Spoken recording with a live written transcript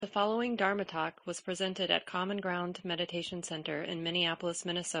The following Dharma talk was presented at Common Ground Meditation Center in Minneapolis,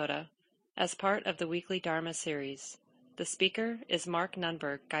 Minnesota, as part of the weekly Dharma series. The speaker is Mark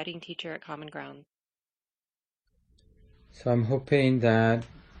Nunberg, guiding teacher at Common Ground. So I'm hoping that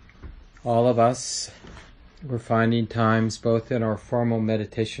all of us were finding times both in our formal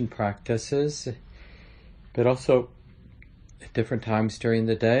meditation practices, but also at different times during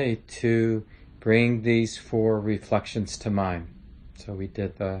the day to bring these four reflections to mind. So we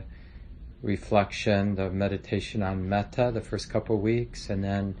did the reflection, the meditation on metta the first couple of weeks, and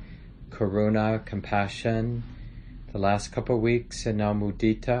then karuna, compassion, the last couple of weeks, and now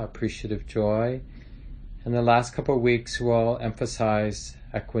mudita, appreciative joy. And the last couple of weeks we'll emphasize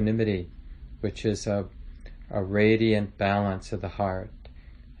equanimity, which is a radiant balance of the heart.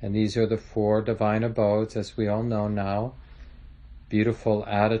 And these are the four divine abodes, as we all know now, beautiful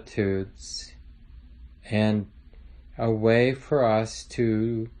attitudes, and a way for us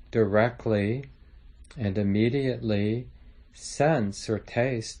to directly and immediately sense or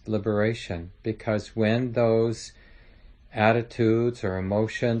taste liberation. Because when those attitudes or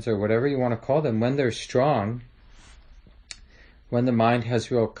emotions or whatever you want to call them, when they're strong, when the mind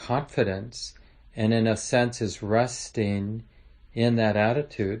has real confidence and in a sense is resting in that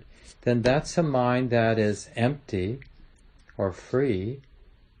attitude, then that's a mind that is empty or free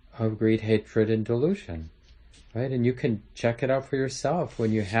of greed, hatred, and delusion. Right? And you can check it out for yourself.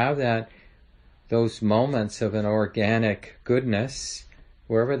 When you have those moments of an organic goodness,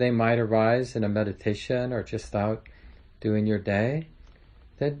 wherever they might arise in a meditation or just out doing your day,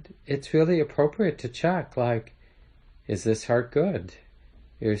 then it's really appropriate to check, like, is this heart good?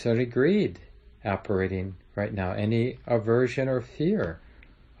 Is there any greed operating right now? Any aversion or fear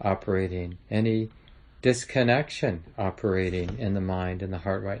operating? Any disconnection operating in the mind and the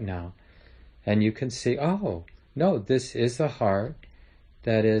heart right now? And you can see, oh, no, this is a heart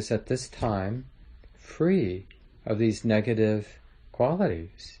that is at this time free of these negative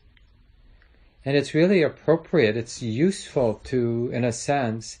qualities. And it's really appropriate, it's useful to, in a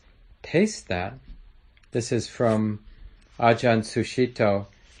sense, taste that. This is from Ajahn Sushito.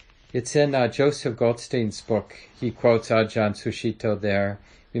 It's in Joseph Goldstein's book. He quotes Ajahn Sushito there.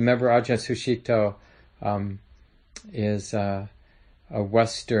 Remember, Ajahn Sushito is a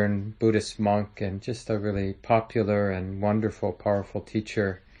Western Buddhist monk and just a really popular and wonderful, powerful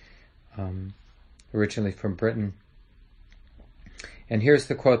teacher, originally from Britain. And here's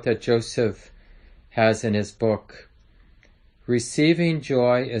the quote that Joseph has in his book: "Receiving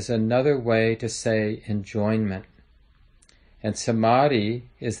joy is another way to say enjoyment, and samadhi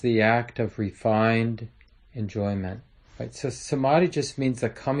is the act of refined enjoyment." Right? So samadhi just means the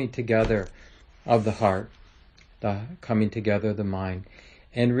coming together of the heart, the coming together of the mind.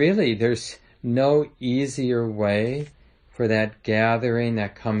 And really, there's no easier way for that gathering,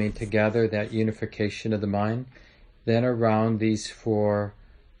 that coming together, that unification of the mind than around these four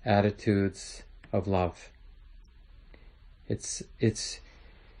attitudes of love.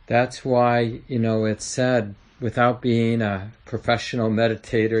 That's why, it's said, without being a professional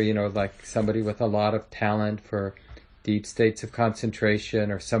meditator, like somebody with a lot of talent for deep states of concentration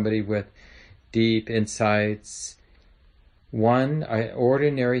or somebody with deep insights, one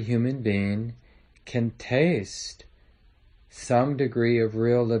ordinary human being can taste some degree of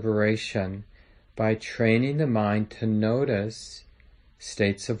real liberation by training the mind to notice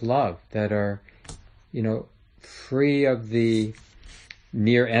states of love that are, free of the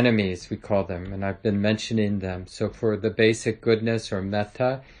near enemies, we call them, and I've been mentioning them. So for the basic goodness or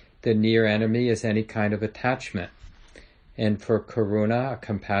metta, the near enemy is any kind of attachment. And for karuna,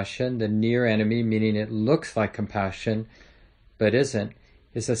 compassion, the near enemy, meaning it looks like compassion but isn't,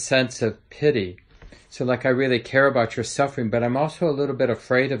 is a sense of pity. So like, I really care about your suffering, but I'm also a little bit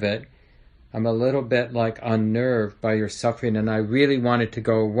afraid of it. I'm a little bit like unnerved by your suffering, and I really want it to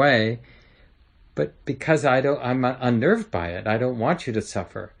go away. But because I'm unnerved by it, I don't want you to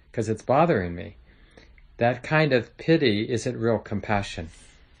suffer because it's bothering me. That kind of pity isn't real compassion,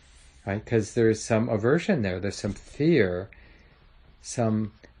 right? Because there's some aversion there. There's some fear,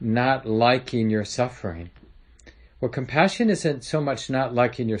 some not liking your suffering. Well, compassion isn't so much not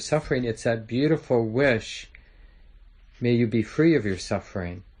liking your suffering. It's that beautiful wish, may you be free of your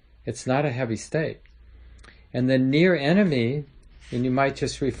suffering. It's not a heavy state. And the near enemy, and you might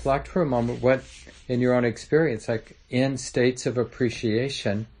just reflect for a moment what, in your own experience, like in states of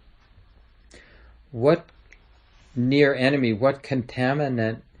appreciation, what near enemy, what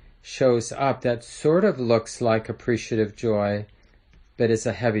contaminant shows up that sort of looks like appreciative joy, but is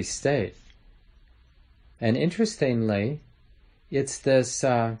a heavy state. And interestingly, it's this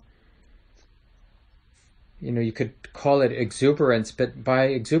you could call it exuberance, but by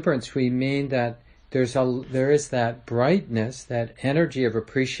exuberance we mean that there is that brightness, that energy of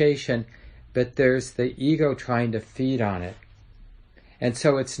appreciation, but there's the ego trying to feed on it. And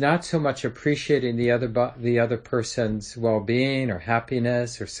so it's not so much appreciating the other person's well-being or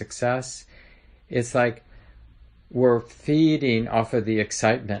happiness or success. It's like we're feeding off of the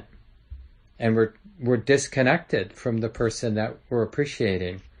excitement, and we're disconnected from the person that we're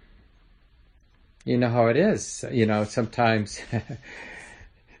appreciating. You know how it is. Sometimes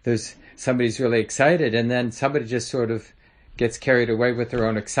somebody's really excited, and then somebody just sort of gets carried away with their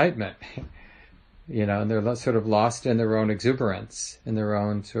own excitement. And they're sort of lost in their own exuberance, in their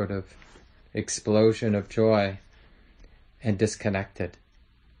own sort of explosion of joy, and disconnected.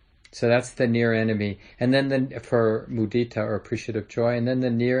 So that's the near enemy. And then for mudita, or appreciative joy, and then the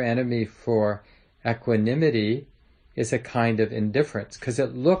near enemy for equanimity is a kind of indifference, because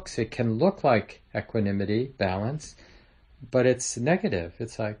it can look like equanimity, balance, but it's negative.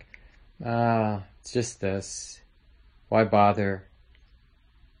 It's like, it's just this. Why bother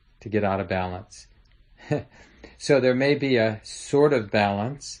to get out of balance? So there may be a sort of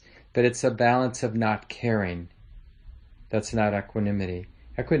balance, but it's a balance of not caring. That's not equanimity.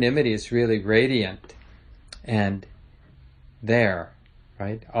 Equanimity is really radiant and there,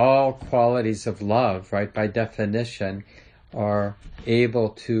 right? All qualities of love, right, by definition, are able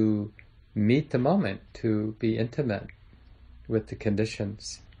to meet the moment, to be intimate with the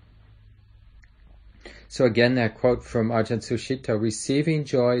conditions. So again, that quote from Ajahn Sushita, receiving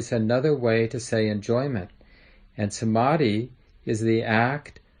joy is another way to say enjoyment, and samadhi is the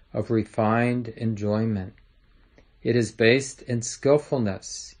act of refined enjoyment. It is based in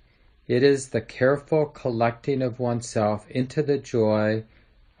skillfulness. It is the careful collecting of oneself into the joy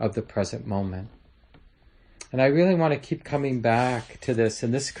of the present moment. And I really want to keep coming back to this,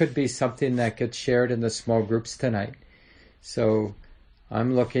 and this could be something that gets shared in the small groups tonight. So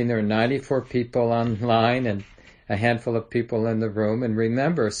I'm looking, there are 94 people online and a handful of people in the room. And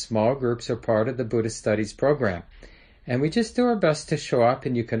remember, small groups are part of the Buddhist Studies program. And we just do our best to show up,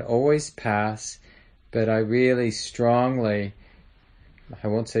 and you can always pass. But I really strongly, I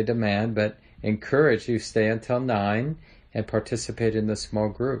won't say demand, but encourage you stay until 9 and participate in the small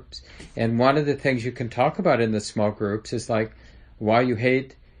groups. And one of the things you can talk about in the small groups is like why you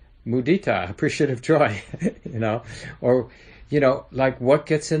hate mudita, appreciative joy, or like what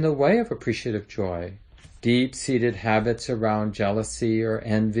gets in the way of appreciative joy? Deep-seated habits around jealousy or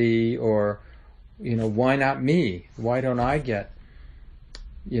envy, or, why not me? Why don't I get,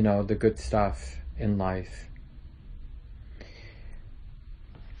 the good stuff in life?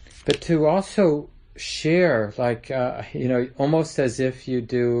 But to also share, like, almost as if you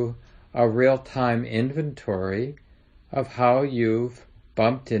do a real-time inventory of how you've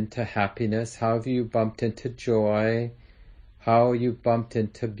bumped into happiness, how have you bumped into joy, how you bumped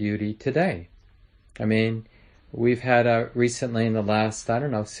into beauty today. I mean, we've had recently in the last,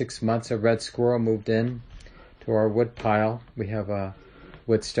 6 months, a red squirrel moved in to our wood pile. We have a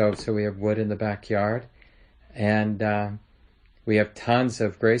wood stove, so we have wood in the backyard. And we have tons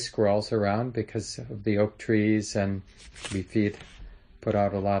of gray squirrels around because of the oak trees, and we put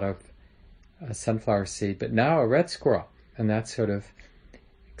out a lot of sunflower seed. But now a red squirrel, and that's sort of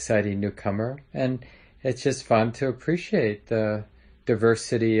exciting newcomer. And it's just fun to appreciate the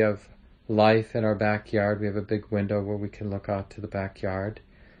diversity of life in our backyard. We have a big window where we can look out to the backyard.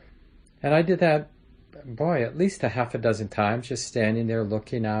 And I did that, at least a half a dozen times, just standing there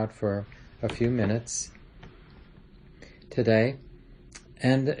looking out for a few minutes today.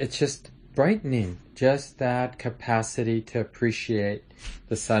 And it's just brightening, just that capacity to appreciate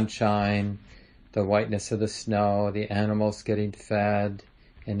the sunshine, the whiteness of the snow, the animals getting fed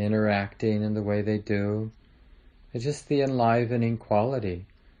and interacting in the way they do. It's just the enlivening quality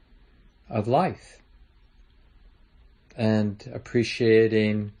of life. And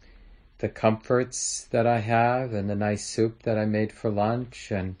appreciating the comforts that I have, and the nice soup that I made for lunch,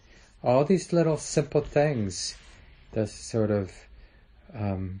 and all these little simple things. The sort of,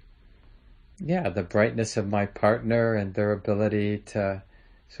 the brightness of my partner and their ability to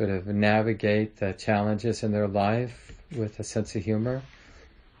sort of navigate the challenges in their life with a sense of humor.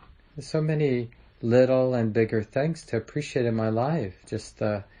 There's so many little and bigger things to appreciate in my life. Just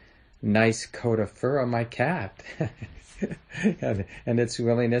the nice coat of fur on my cat and its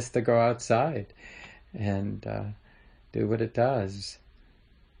willingness to go outside and do what it does.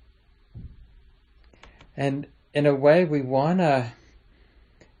 And in a way, we want to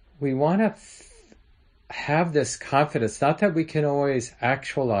have this confidence, not that we can always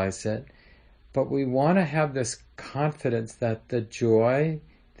actualize it, but we want to have this confidence that the joy,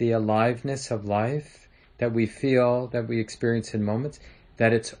 the aliveness of life, that we feel, that we experience in moments,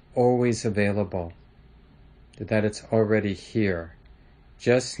 that it's always available, that it's already here,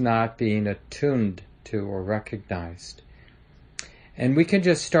 just not being attuned to or recognized. And we can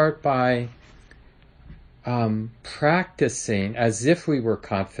just start by practicing as if we were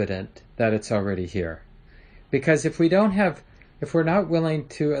confident that it's already here. Because if we're not willing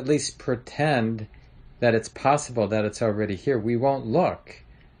to at least pretend that it's possible that it's already here, we won't look.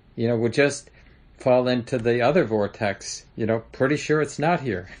 We'll just fall into the other vortex, pretty sure it's not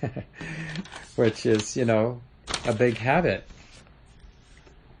here, which is, a big habit.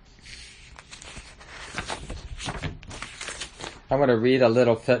 I want to read a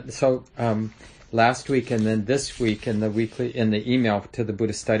little. Last week and then this week in the email to the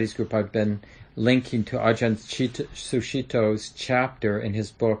Buddhist Studies group, I've been linking to Ajahn Sushito's chapter in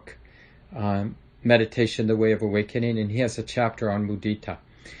his book, Meditation, The Way of Awakening, and he has a chapter on mudita.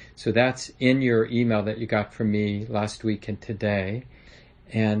 So that's in your email that you got from me last week and today.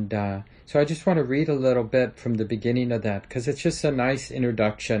 And so I just want to read a little bit from the beginning of that, because it's just a nice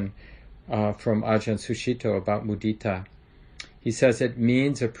introduction from Ajahn Sushito about mudita. He says it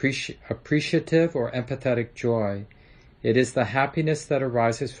means appreciative or empathetic joy. It is the happiness that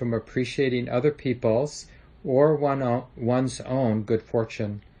arises from appreciating other people's or one's own good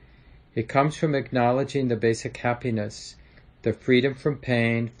fortune. It comes from acknowledging the basic happiness, the freedom from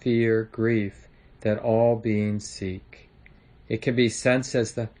pain, fear, grief that all beings seek. It can be sensed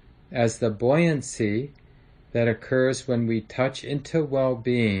as the buoyancy that occurs when we touch into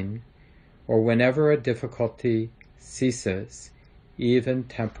well-being or whenever a difficulty ceases, even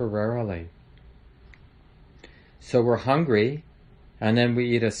temporarily. So we're hungry, and then we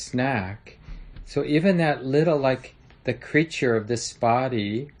eat a snack. So even that little, like the creature of this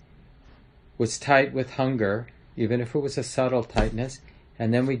body was tight with hunger, even if it was a subtle tightness,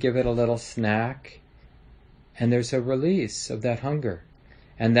 and then we give it a little snack, and there's a release of that hunger.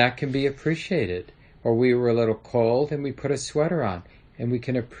 And that can be appreciated. Or we were a little cold, and we put a sweater on, and we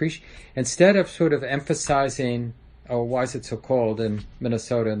can appreciate, instead of sort of emphasizing, oh, why is it so cold in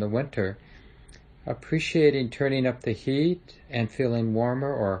Minnesota in the winter? Appreciating turning up the heat and feeling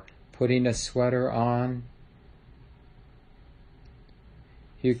warmer, or putting a sweater on.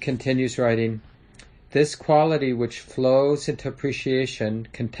 He continues writing, this quality which flows into appreciation,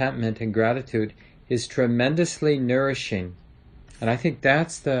 contentment, and gratitude is tremendously nourishing. And I think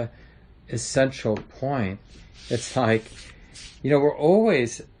that's the essential point. It's like, we're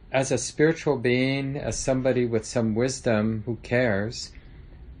always, as a spiritual being, as somebody with some wisdom who cares,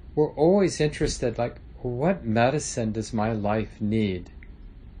 we're always interested, like, what medicine does my life need?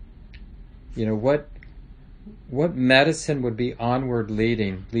 What medicine would be onward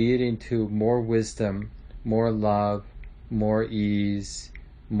leading to more wisdom, more love, more ease,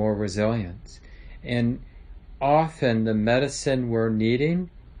 more resilience. And often the medicine we're needing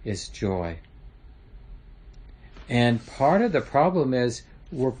is joy. And part of the problem is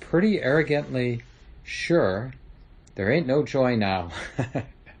we're pretty arrogantly sure there ain't no joy now.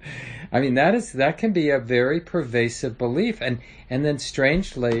 I mean, that can be a very pervasive belief. And then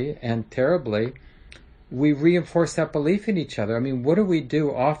strangely and terribly, we reinforce that belief in each other. I mean, what do we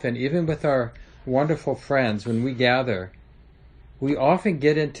do often, even with our wonderful friends, when we gather? We often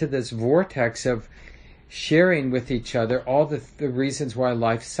get into this vortex of sharing with each other all the reasons why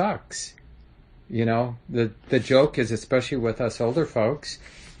life sucks. The joke is, especially with us older folks,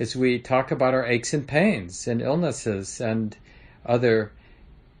 is we talk about our aches and pains and illnesses and other,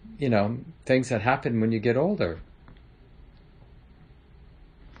 things that happen when you get older.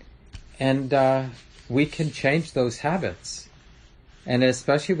 And we can change those habits. And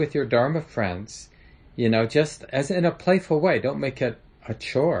especially with your Dharma friends, just as in a playful way. Don't make it a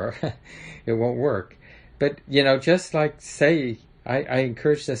chore. It won't work. But, just like say, I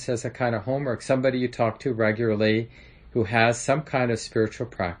encourage this as a kind of homework. Somebody you talk to regularly who has some kind of spiritual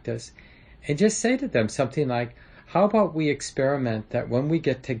practice, and just say to them something like, how about we experiment that when we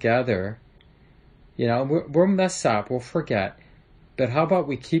get together, we'll mess up, we'll forget, but how about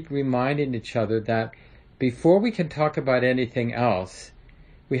we keep reminding each other that before we can talk about anything else,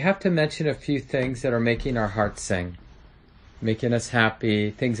 we have to mention a few things that are making our hearts sing, making us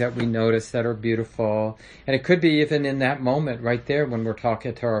happy, things that we notice that are beautiful. And it could be even in that moment right there when we're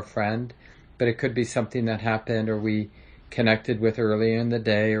talking to our friend, but it could be something that happened or we connected with earlier in the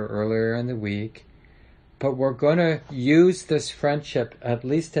day or earlier in the week. But we're going to use this friendship, at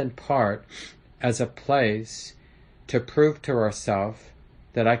least in part, as a place to prove to ourselves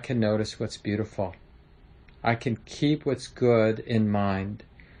that I can notice what's beautiful. I can keep what's good in mind.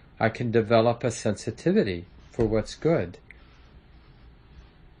 I can develop a sensitivity for what's good.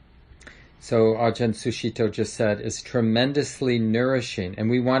 so Ajahn Sushito just said, is tremendously nourishing. And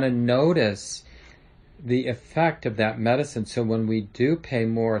we want to notice the effect of that medicine. So when we do pay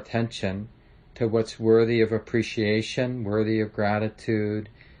more attention to what's worthy of appreciation, worthy of gratitude,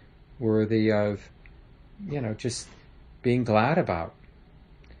 worthy of, just being glad about,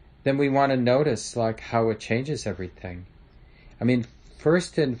 then we want to notice like how it changes everything. I mean,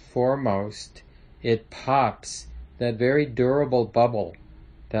 first and foremost, it pops that very durable bubble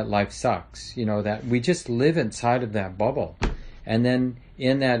that life sucks, that we just live inside of that bubble. And then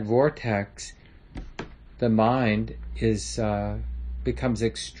in that vortex, the mind becomes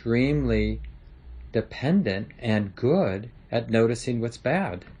extremely dependent and good at noticing what's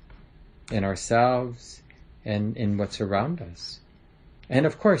bad in ourselves and in what's around us. And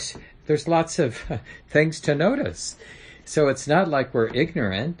of course, there's lots of things to notice. So it's not like we're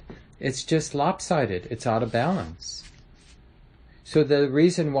ignorant, it's just lopsided, it's out of balance. So the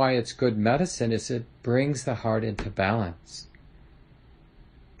reason why it's good medicine is it brings the heart into balance.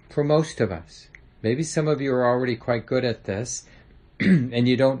 For most of us. Maybe some of you are already quite good at this, and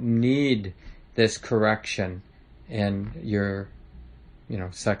you don't need this correction in your,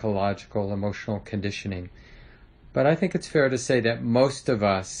 psychological, emotional conditioning. But I think it's fair to say that most of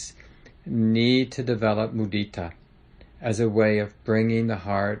us need to develop mudita as a way of bringing the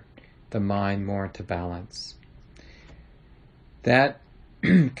heart, the mind more into balance. That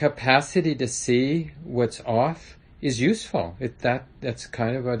capacity to see what's off is useful. That's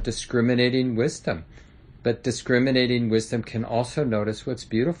kind of a discriminating wisdom. But discriminating wisdom can also notice what's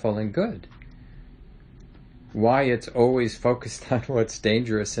beautiful and good. Why it's always focused on what's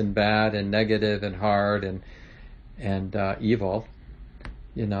dangerous and bad and negative and hard and evil,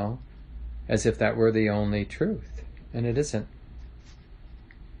 as if that were the only truth. And it isn't.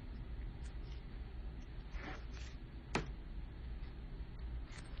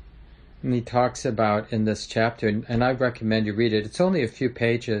 And he talks about in this chapter, and I recommend you read it. It's only a few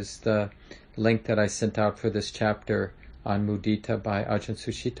pages, the link that I sent out for this chapter on mudita by Ajahn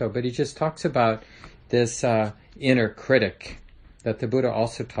Sushito. But he just talks about this inner critic that the Buddha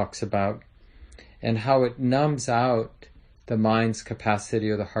also talks about, and how it numbs out the mind's capacity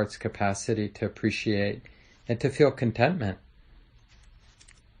or the heart's capacity to appreciate and to feel contentment.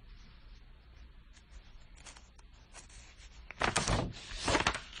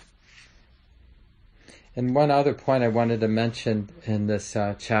 And one other point I wanted to mention in this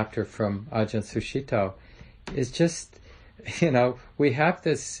chapter from Ajahn Sushito is just, we have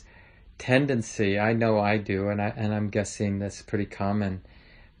this tendency, I know I do, and I'm guessing that's pretty common,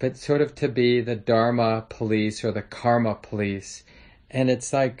 but sort of to be the dharma police or the karma police. And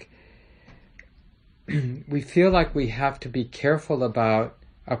it's like, we feel like we have to be careful about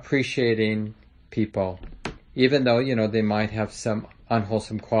appreciating people, even though, they might have some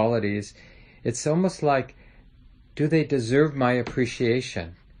unwholesome qualities. It's almost like, do they deserve my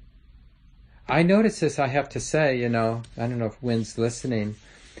appreciation? I notice this, I have to say, I don't know if Wynn's listening,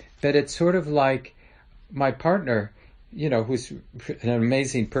 but it's sort of like my partner, who's an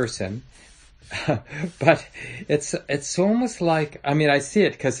amazing person, but it's almost like, I see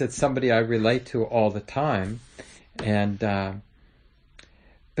it because it's somebody I relate to all the time, and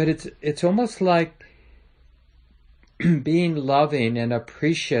but it's almost like being loving and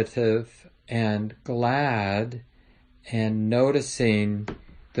appreciative and glad and noticing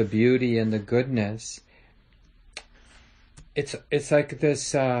the beauty and the goodness. It's like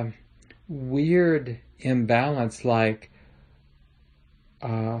this weird imbalance, like,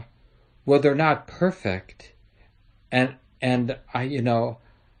 well, they're not perfect, and I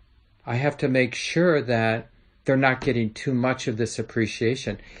have to make sure that they're not getting too much of this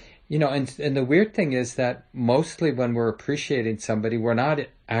appreciation. And the weird thing is that mostly when we're appreciating somebody, we're not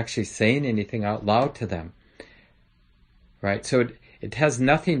actually saying anything out loud to them, right? So it has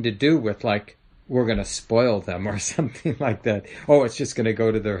nothing to do with like, we're going to spoil them or something like that. Oh, it's just going to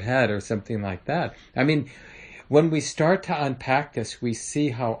go to their head or something like that. When we start to unpack this, we see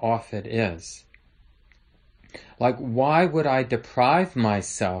how off it is. Like, why would I deprive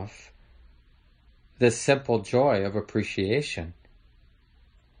myself this simple joy of appreciation?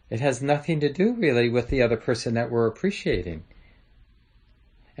 It has nothing to do really with the other person that we're appreciating.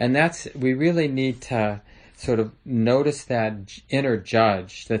 And we really need to sort of notice that inner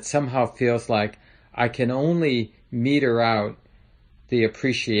judge that somehow feels like I can only meter out the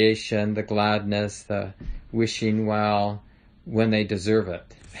appreciation, the gladness, the wishing well when they deserve it.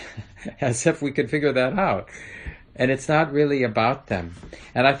 As if we could figure that out. And it's not really about them.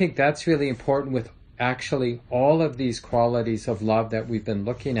 And I think that's really important with actually all of these qualities of love that we've been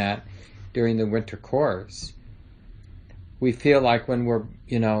looking at during the winter course. we feel like when we're,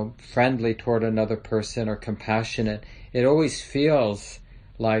 friendly toward another person or compassionate, it always feels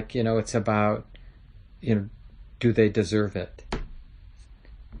like, it's about, do they deserve it?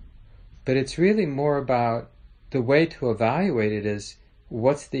 But it's really more about the way to evaluate it is,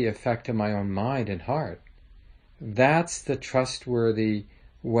 what's the effect of my own mind and heart? That's the trustworthy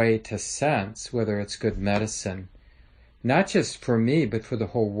way to sense whether it's good medicine. Not just for me, but for the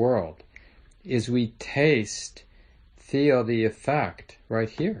whole world. Is we feel the effect right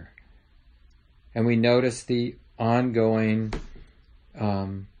here. And we notice the ongoing,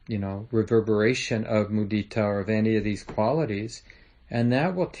 reverberation of mudita or of any of these qualities. And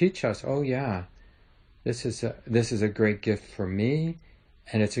that will teach us, oh yeah, this is a great gift for me,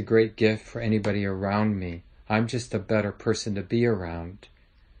 and it's a great gift for anybody around me. I'm just a better person to be around.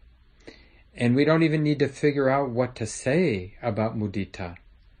 And we don't even need to figure out what to say about mudita.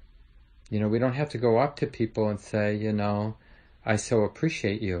 We don't have to go up to people and say, I so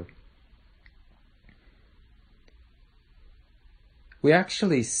appreciate you. We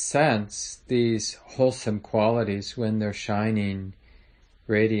actually sense these wholesome qualities when they're shining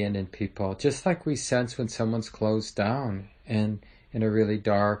radiant in people, just like we sense when someone's closed down and in a really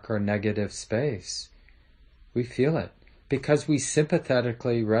dark or negative space. We feel it because we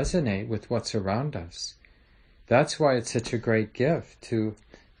sympathetically resonate with what's around us. That's why it's such a great gift to,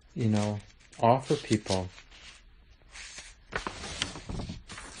 offer people.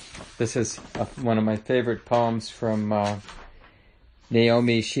 This is one of my favorite poems from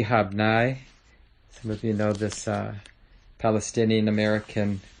Naomi Shihab Nye. Some of you know this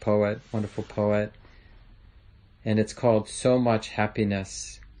Palestinian-American poet, wonderful poet. And it's called So Much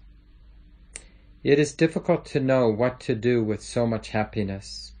Happiness. It is difficult to know what to do with so much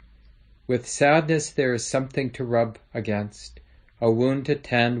happiness. With sadness there is something to rub against, a wound to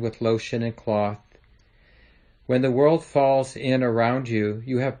tend with lotion and cloth. When the world falls in around you,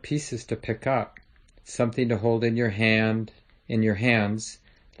 you have pieces to pick up, something to hold in your hands,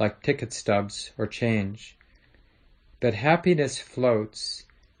 like ticket stubs or change. But happiness floats.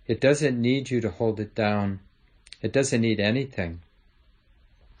 It doesn't need you to hold it down. It doesn't need anything.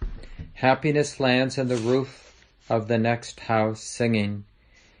 Happiness lands on the roof of the next house singing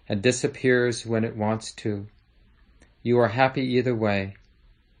and disappears when it wants to. You are happy either way.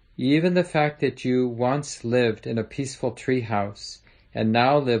 Even the fact that you once lived in a peaceful treehouse and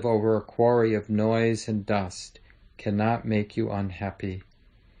now live over a quarry of noise and dust cannot make you unhappy.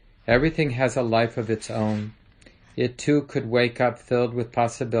 Everything has a life of its own. It too could wake up filled with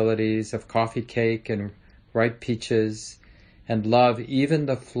possibilities of coffee cake and ripe peaches, and love even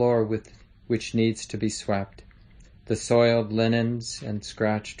the floor which needs to be swept, the soiled linens and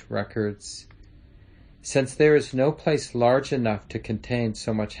scratched records. Since there is no place large enough to contain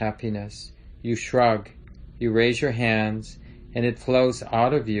so much happiness, you shrug, you raise your hands, and it flows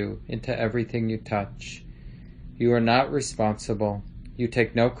out of you into everything you touch. You are not responsible. You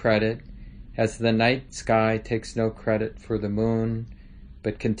take no credit, as the night sky takes no credit for the moon,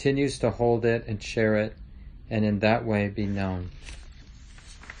 but continues to hold it and share it, and in that way be known.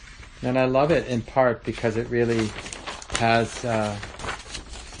 And I love it in part because it really has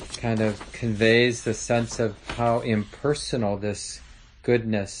kind of conveys the sense of how impersonal this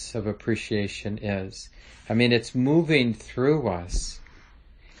goodness of appreciation is. I mean, it's moving through us.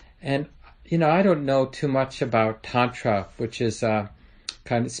 And, I don't know too much about Tantra, which is a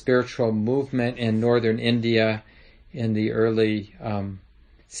kind of spiritual movement in northern India in the early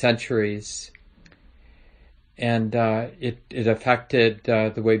centuries. And it affected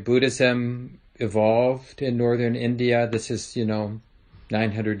the way Buddhism evolved in northern India. This is,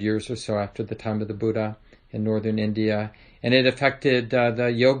 900 years or so after the time of the Buddha in northern India. And it affected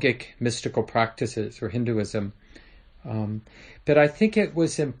the yogic mystical practices or Hinduism. But I think it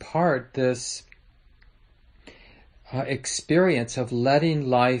was in part this experience of letting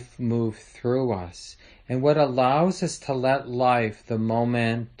life move through us. And what allows us to let life, the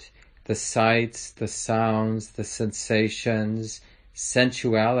moment, the sights, the sounds, the sensations,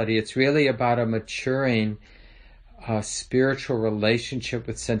 sensuality, it's really about a maturing spiritual relationship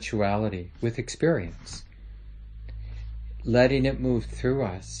with sensuality, with experience. Letting it move through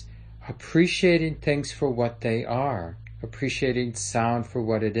us. Appreciating things for what they are. Appreciating sound for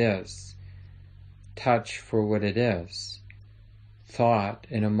what it is. Touch for what it is. Thought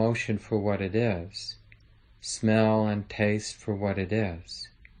and emotion for what it is. Smell and taste for what it is.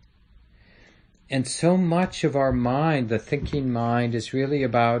 And so much of our mind, the thinking mind, is really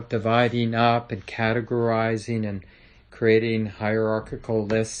about dividing up and categorizing and creating hierarchical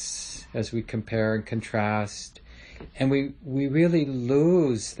lists as we compare and contrast. And we really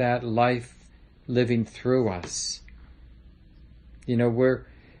lose that life living through us.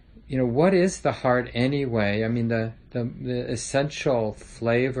 What is the heart anyway? I mean, the essential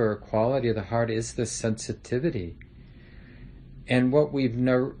flavor, quality of the heart is the sensitivity. And what we've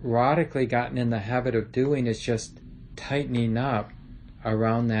neurotically gotten in the habit of doing is just tightening up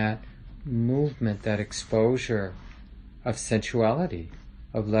around that movement, that exposure of sensuality,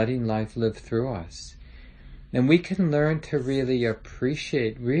 of letting life live through us. And we can learn to really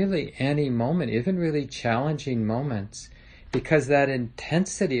appreciate really any moment, even really challenging moments, because that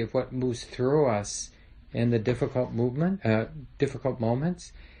intensity of what moves through us in the difficult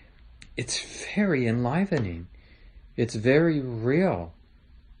moments, it's very enlivening. It's very real.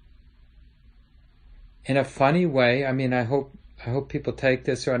 In a funny way, I mean, I hope people take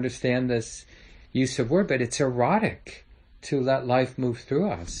this or understand this use of word, but it's erotic to let life move through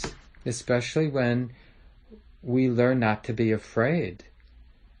us, especially when we learn not to be afraid.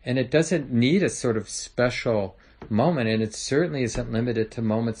 And it doesn't need a sort of special moment, and it certainly isn't limited to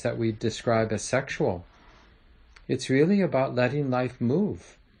moments that we describe as sexual. It's really about letting life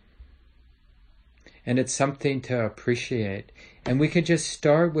move. And it's something to appreciate. And we can just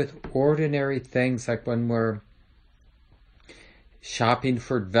start with ordinary things, like when we're shopping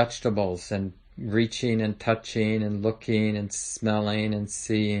for vegetables and reaching and touching and looking and smelling and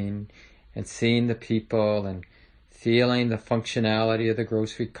seeing the people and feeling the functionality of the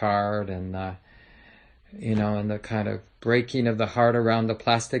grocery cart and and the kind of breaking of the heart around the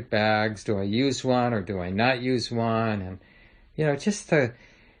plastic bags. Do I use one or do I not use one? And just the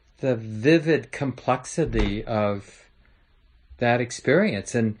vivid complexity of that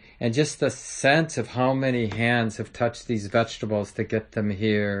experience and just the sense of how many hands have touched these vegetables to get them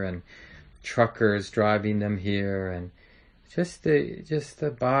here, and truckers driving them here, and just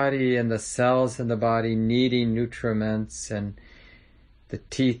the body and the cells in the body needing nutriments, and the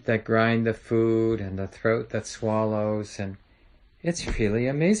teeth that grind the food and the throat that swallows. And it's really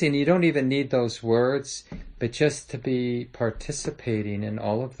amazing. You don't even need those words, but just to be participating in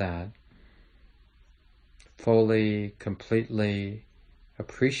all of that, fully, completely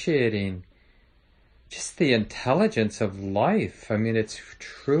appreciating just the intelligence of life. I mean, it's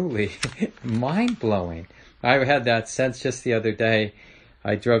truly mind-blowing. I had that sense just the other day.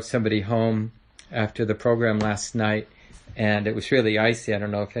 I drove somebody home after the program last night, and it was really icy. I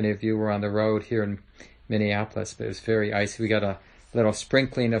don't know if any of you were on the road here in Minneapolis, but it was very icy. We got a little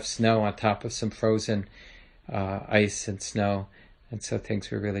sprinkling of snow on top of some frozen ice and snow, and so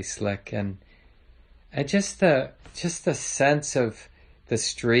things were really slick. And just the sense of the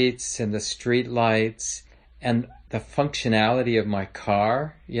streets and the street lights and the functionality of my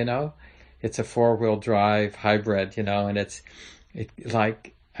car. It's a 4-wheel drive hybrid, and it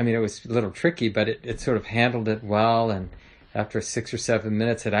was a little tricky, but it sort of handled it well. And after 6 or 7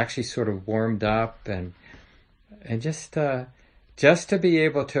 minutes, it actually sort of warmed up, and just to be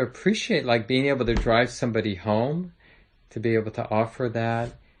able to appreciate, like being able to drive somebody home, to be able to offer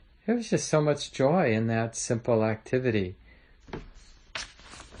that. There was just so much joy in that simple activity.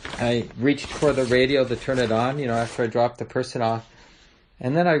 I reached for the radio to turn it on, after I dropped the person off.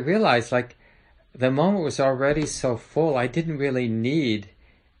 And then I realized, the moment was already so full, I didn't really need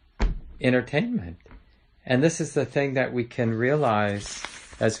entertainment. And this is the thing that we can realize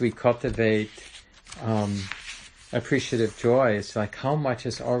as we cultivate appreciative joy. It's like how much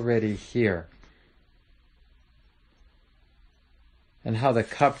is already here. And how the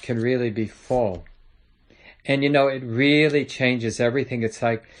cup can really be full. And it really changes everything. It's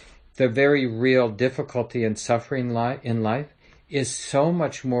like the very real difficulty and suffering in life is so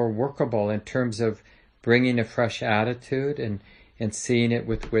much more workable in terms of bringing a fresh attitude and seeing it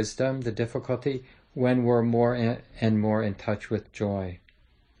with wisdom, the difficulty, when we're more and more in touch with joy.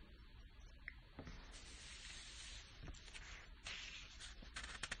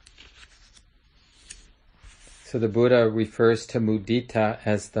 So the Buddha refers to mudita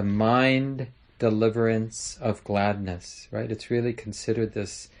as the mind deliverance of gladness, right? It's really considered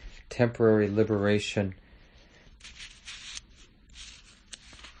this temporary liberation.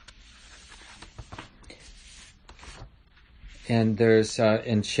 And there's,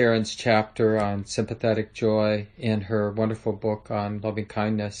 in Sharon's chapter on sympathetic joy, in her wonderful book on loving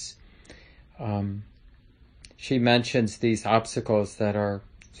kindness, she mentions these obstacles that are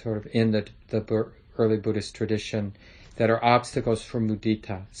sort of in the early Buddhist tradition, that are obstacles for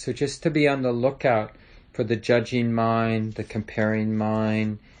mudita. So just to be on the lookout for the judging mind, the comparing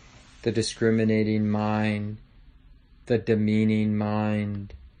mind, the discriminating mind, the demeaning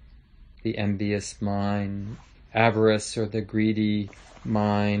mind, the envious mind, avarice or the greedy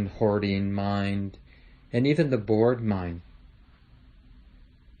mind, hoarding mind, and even the bored mind.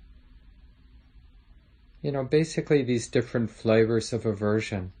 basically these different flavors of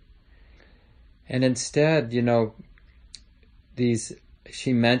aversion. And instead,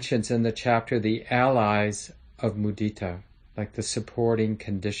 she mentions in the chapter the allies of mudita, like the supporting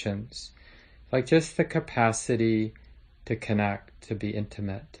conditions, like just the capacity to connect, to be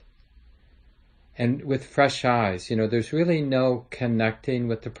intimate. And with fresh eyes, there's really no connecting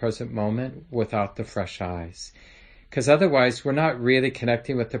with the present moment without the fresh eyes. Because otherwise, we're not really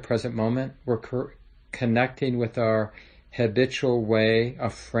connecting with the present moment. We're connecting with our habitual way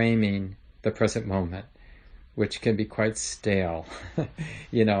of framing the present moment, which can be quite stale.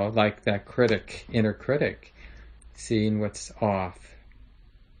 Like that inner critic, seeing what's off.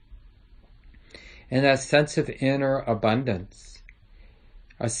 And that sense of inner abundance,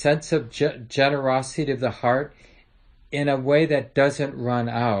 a sense of generosity of the heart in a way that doesn't run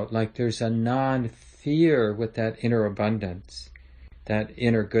out, like there's a non-fear with that inner abundance, that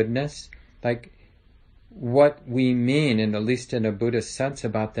inner goodness. Like what we mean, and at least in a Buddhist sense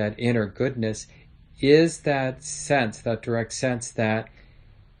about that inner goodness, is that sense, that direct sense that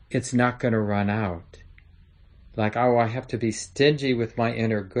it's not going to run out. Like, I have to be stingy with my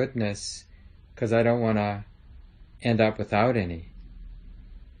inner goodness because I don't want to end up without any.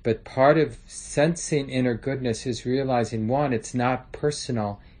 But part of sensing inner goodness is realizing, one, it's not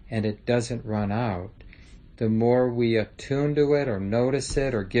personal and it doesn't run out. The more we attune to it or notice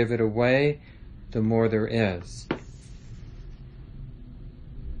it or give it away, the more there is.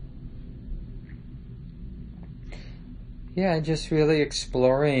 Yeah, just really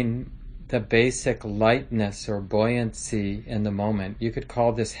exploring the basic lightness or buoyancy in the moment. You could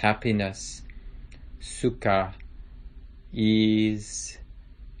call this happiness, sukha, ease,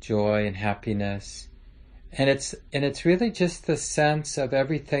 joy and happiness. And it's really just the sense of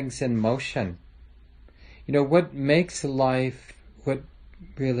everything's in motion. What makes life, what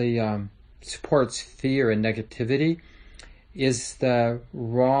really supports fear and negativity is the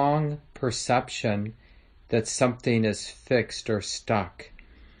wrong perception that something is fixed or stuck.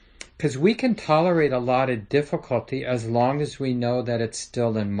 Because we can tolerate a lot of difficulty as long as we know that it's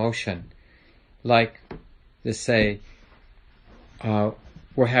still in motion. Like, to say,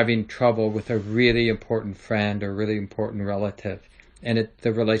 we're having trouble with a really important friend or really important relative, and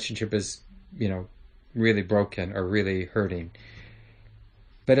the relationship is, really broken or really hurting.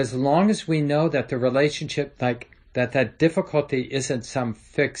 But as long as we know that the relationship, that difficulty isn't some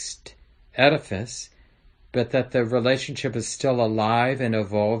fixed edifice, but that the relationship is still alive and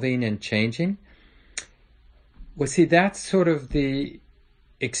evolving and changing, well, see, that's sort of the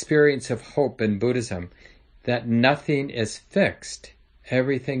experience of hope in Buddhism, that nothing is fixed.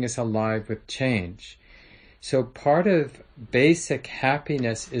 Everything is alive with change. So part of basic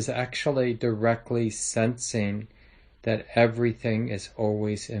happiness is actually directly sensing that everything is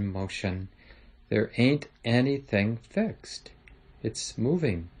always in motion. There ain't anything fixed. It's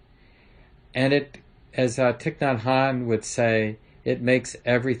moving. And it, as Thich Nhat Hanh would say, it makes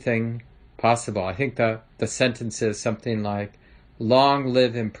everything possible. I think the sentence is something like, long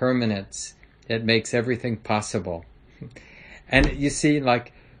live impermanence. It makes everything possible. And you see,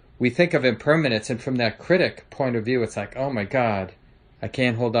 we think of impermanence, and from that critic point of view, it's like, oh my God, I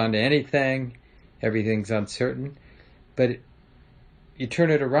can't hold on to anything. Everything's uncertain. But you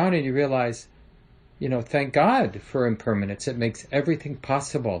turn it around and you realize, thank God for impermanence. It makes everything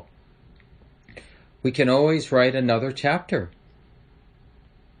possible. We can always write another chapter.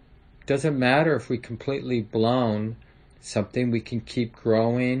 Doesn't matter if we completely blown something. We can keep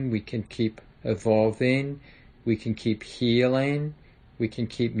growing. We can keep evolving. We can keep healing. We can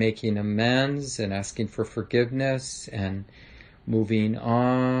keep making amends and asking for forgiveness and moving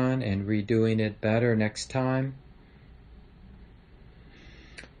on and redoing it better next time.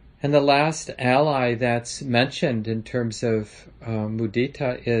 And the last ally that's mentioned in terms of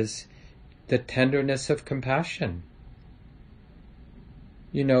mudita is the tenderness of compassion.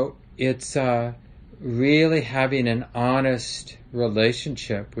 It's really having an honest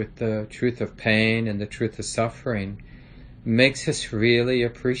relationship with the truth of pain and the truth of suffering makes us really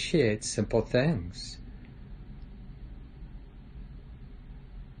appreciate simple things.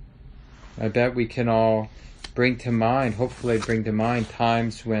 I bet we can all hopefully bring to mind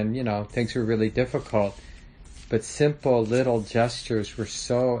times when, things were really difficult, but simple little gestures were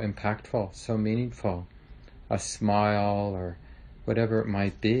so impactful, so meaningful. A smile or whatever it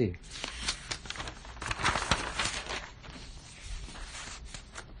might be.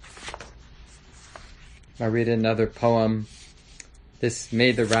 I read another poem. This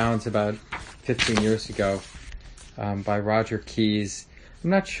made the rounds about 15 years ago by Roger Keyes. I'm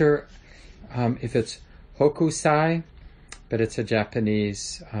not sure if it's Hokusai, but it's a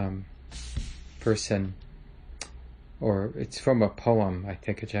Japanese person or it's from a poem, I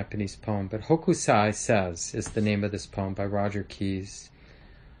think a Japanese poem, but Hokusai says, is the name of this poem by Roger Keyes.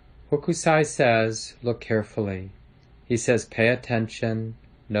 Hokusai says, look carefully. He says, pay attention,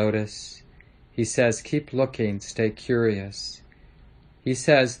 notice. He says, keep looking, stay curious. He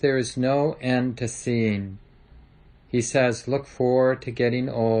says, there is no end to seeing. He says, look forward to getting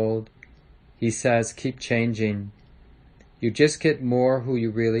old. He says, keep changing. You just get more who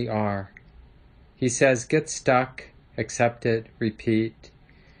you really are. He says, get stuck, accept it, repeat.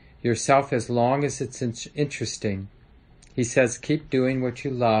 Yourself as long as it's interesting. He says, keep doing what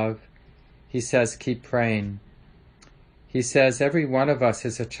you love. He says, keep praying. He says, every one of us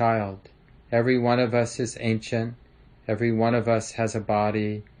is a child. Every one of us is ancient. Every one of us has a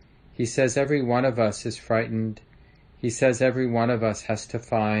body. He says, every one of us is frightened. He says, every one of us has to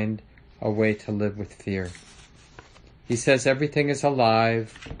find a way to live with fear. He says, everything is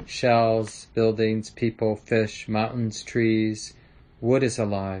alive. Shells, buildings, people, fish, mountains, trees. Wood is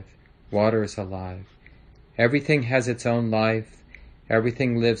alive. Water is alive. Everything has its own life.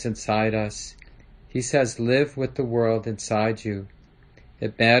 Everything lives inside us. He says, live with the world inside you.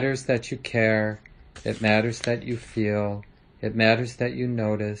 It matters that you care. It matters that you feel. It matters that you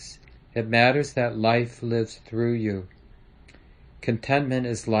notice. It matters that life lives through you. Contentment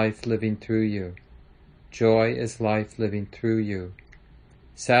is life living through you. Joy is life living through you.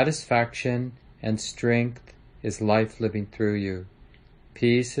 Satisfaction and strength is life living through you.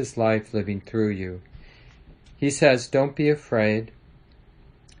 Peace is life living through you. He says, don't be afraid.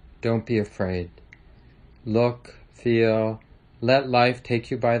 Don't be afraid. Look, feel, let life take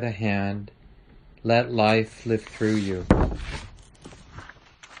you by the hand. Let life live through you.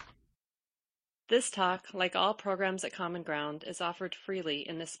 This talk, like all programs at Common Ground, is offered freely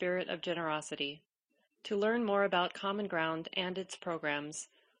in the spirit of generosity. To learn more about Common Ground and its programs,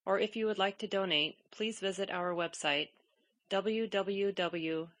 or if you would like to donate, please visit our website,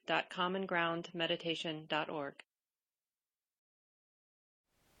 www.commongroundmeditation.org.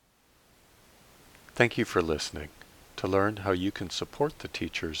 Thank you for listening. To learn how you can support the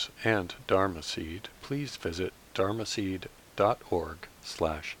teachers and Dharma Seed, please visit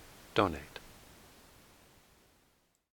dharmaseed.org/donate.